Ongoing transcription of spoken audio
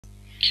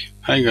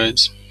Hi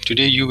guys,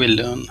 today you will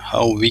learn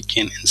how we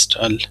can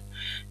install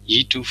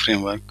Yii2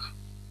 framework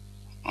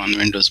on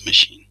Windows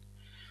machine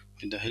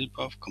with the help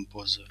of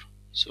Composer.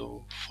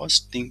 So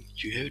first thing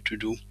you have to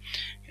do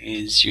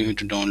is you have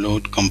to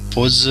download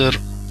Composer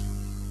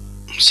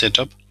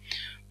setup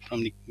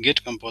from the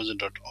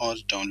getcomposer.org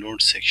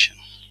download section.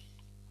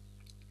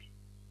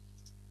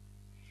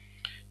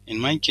 In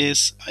my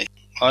case, I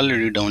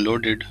already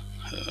downloaded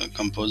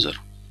Composer.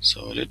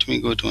 So let me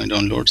go to my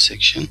download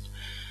section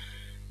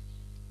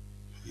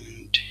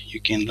and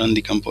you can run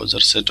the Composer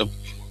setup,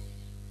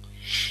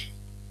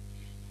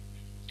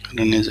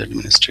 run as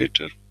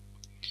administrator,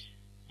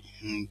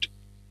 and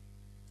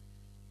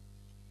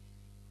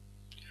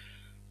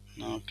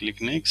now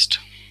click next.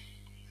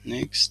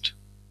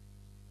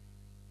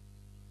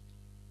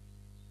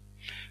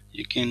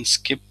 You can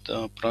skip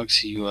the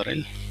proxy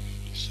URL.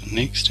 So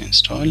next,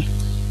 install.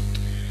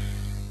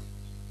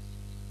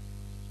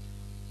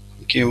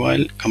 Okay,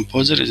 while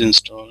Composer is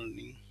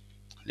installing,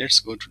 let's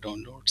go to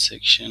download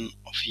section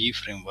of Yii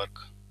framework.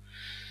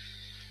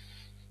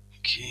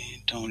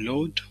 Okay,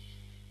 download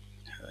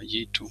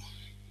Yii2.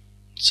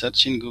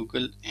 Search in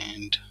Google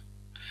and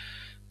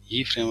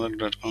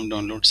yiiframework.com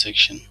download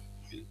section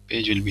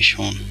page will be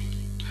shown.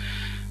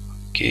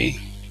 Okay,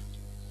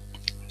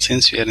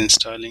 since we are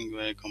installing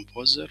via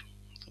Composer,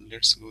 so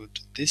let's go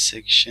to this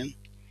section.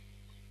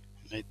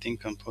 I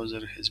think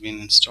Composer has been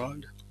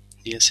installed.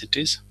 Yes, it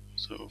is.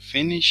 So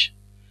finish.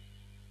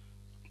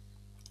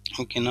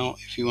 Okay, now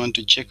if you want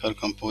to check our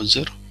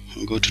Composer,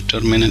 go to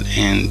terminal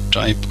and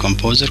type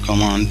Composer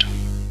command.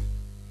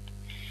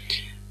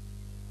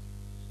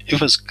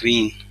 If a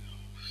screen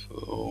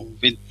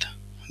with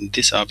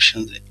this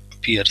option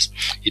appears,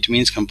 it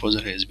means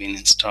Composer has been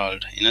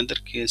installed. In other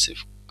case,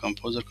 if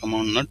Composer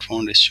command not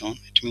found is shown,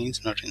 it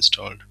means not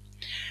installed.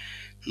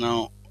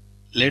 Now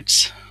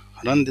let's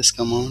run this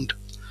command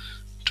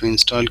to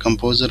install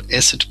Composer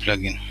asset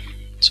plugin.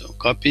 So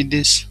copy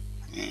this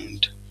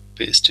and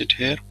paste it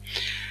here.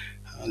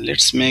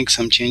 Let's make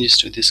some changes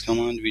to this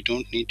command. We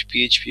don't need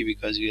PHP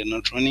because we are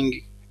not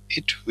running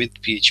it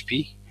with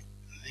PHP,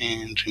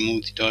 and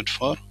remove the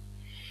 .for.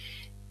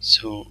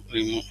 So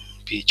remove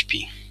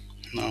PHP.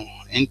 Now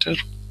enter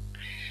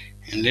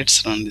and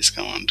let's run this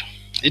command.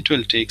 It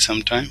will take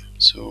some time,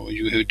 so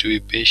you have to be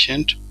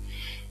patient.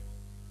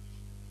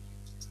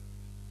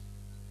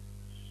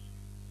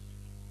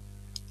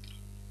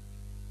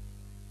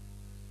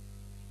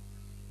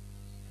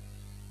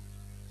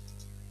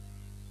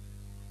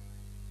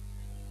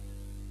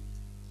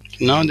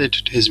 Now that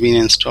it has been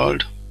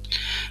installed,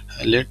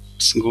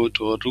 let's go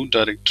to our root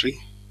directory,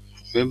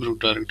 web root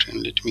directory,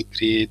 and let me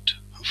create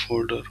a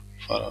folder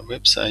for our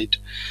website.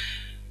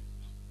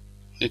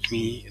 Let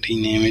me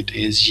rename it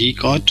as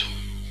Yii2.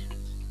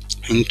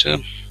 Enter.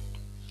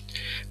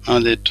 Now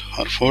that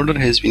our folder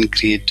has been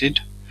created,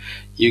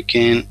 you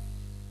can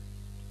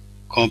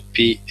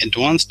copy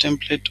advanced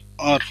template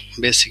or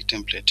basic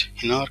template.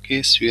 In our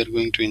case, we are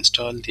going to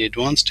install the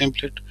advanced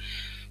template.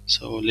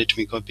 So let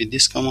me copy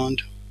this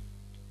command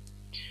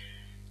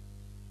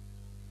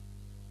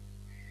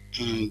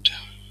and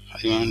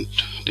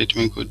let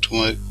me go to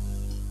my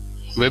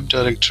web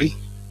directory,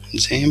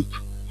 XAMPP,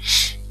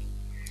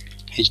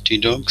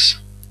 htdocs.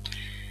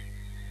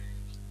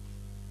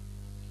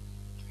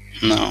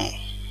 Now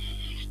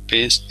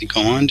paste the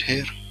command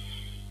here.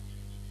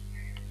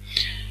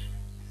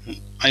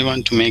 I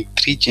want to make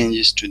 3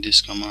 changes to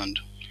this command.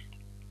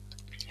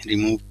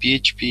 Remove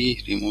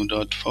PHP,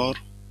 remove .for.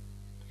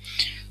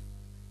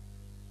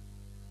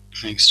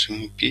 Next,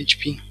 remove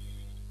PHP.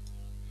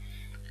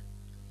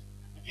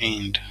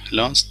 And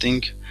last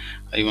thing,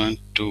 I want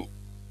to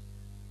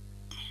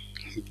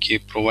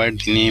provide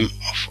the name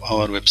of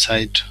our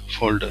website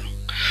folder,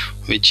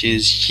 which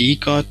is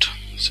Yii2.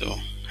 So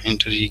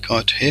enter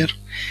Yii2 here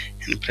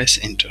and press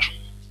enter.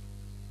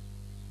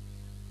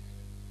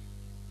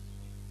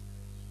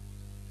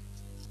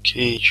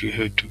 Okay, you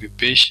have to be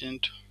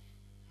patient.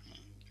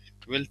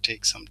 It will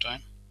take some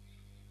time.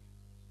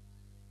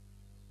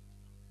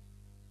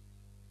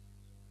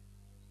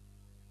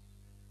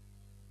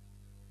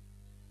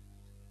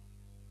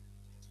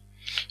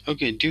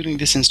 Okay, during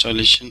this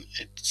installation,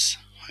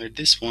 at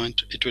this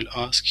point it will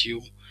ask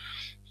you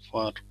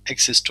for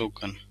access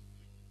token.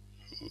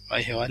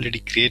 I have already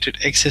created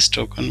access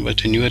token,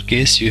 but in your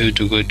case you have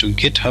to go to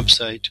GitHub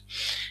site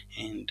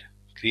and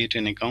create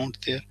an account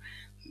there.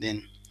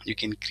 Then you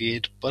can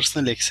create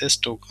personal access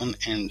token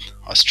and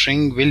a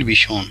string will be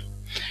shown.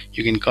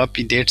 You can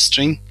copy that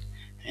string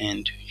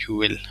and you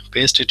will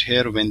paste it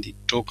here when the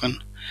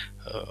token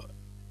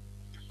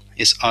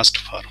is asked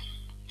for.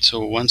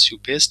 So once you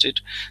paste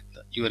it,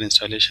 your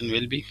installation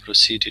will be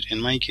proceeded.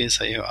 In my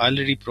case, I have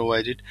already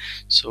provided,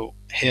 so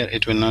here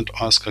it will not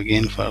ask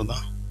again for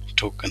the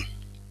token.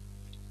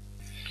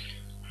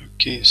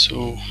 Okay,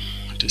 so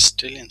it is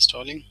still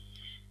installing.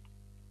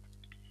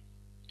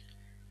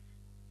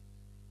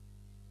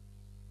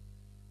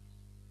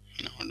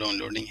 Now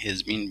downloading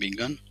has been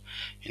begun.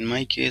 In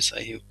my case,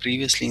 I have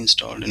previously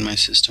installed in my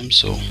system,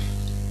 so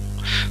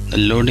the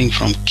loading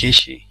from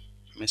cache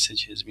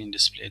message has been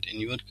displayed. In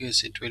your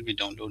case, it will be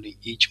downloading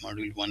each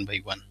module one by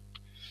one.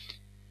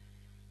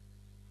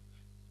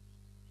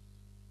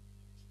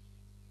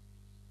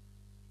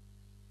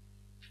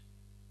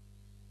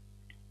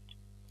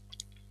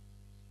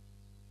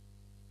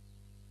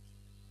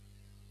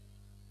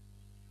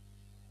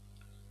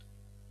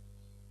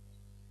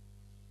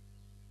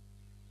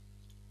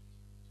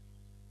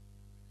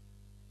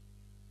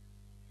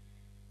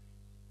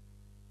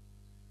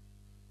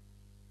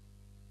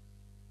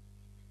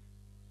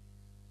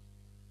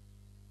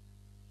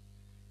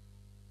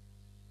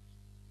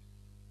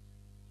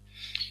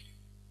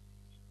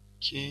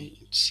 Okay,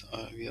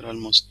 we are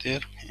almost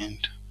there,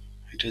 and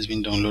it has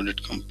been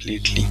downloaded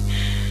completely.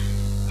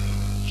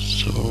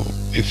 So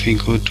if we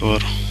go to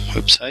our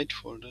website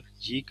folder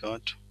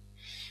Yii2,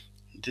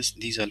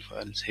 these all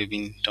files have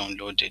been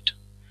downloaded.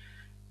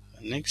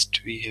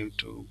 Next we have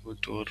to go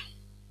to our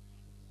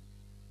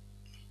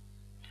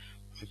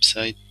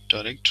website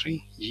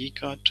directory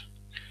Yii2,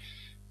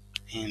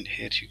 and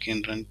here you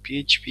can run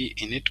php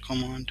init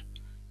command,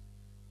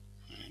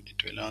 and it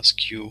will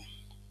ask you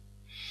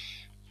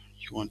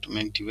want to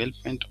make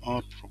development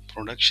or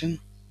production.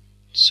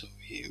 So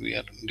we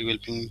are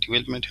developing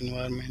development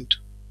environment.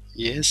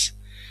 Yes.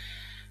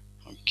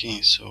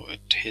 Okay, so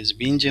it has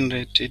been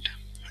generated,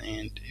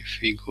 and if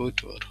we go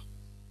to our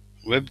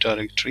web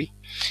directory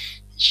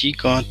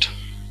Yii2,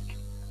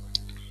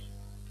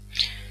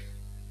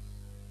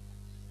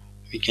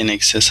 we can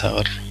access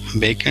our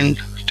backend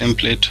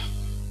template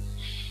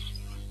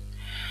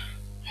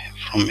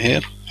from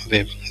here.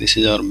 Web, this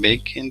is our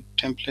backend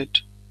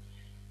template.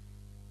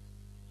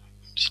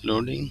 It's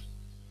loading.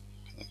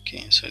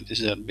 Okay, so this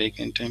is our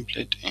backend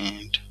template,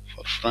 and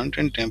for front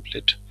end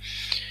template,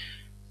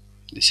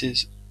 this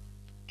is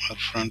our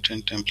front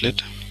end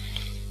template.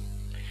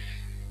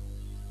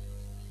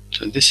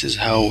 So this is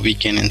how we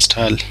can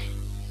install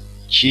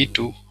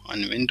Yii2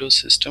 on Windows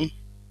system.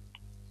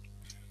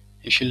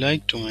 If you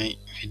liked my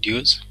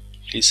videos,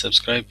 please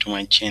subscribe to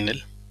my channel.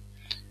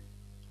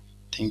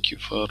 Thank you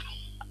for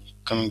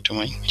coming to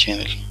my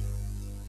channel.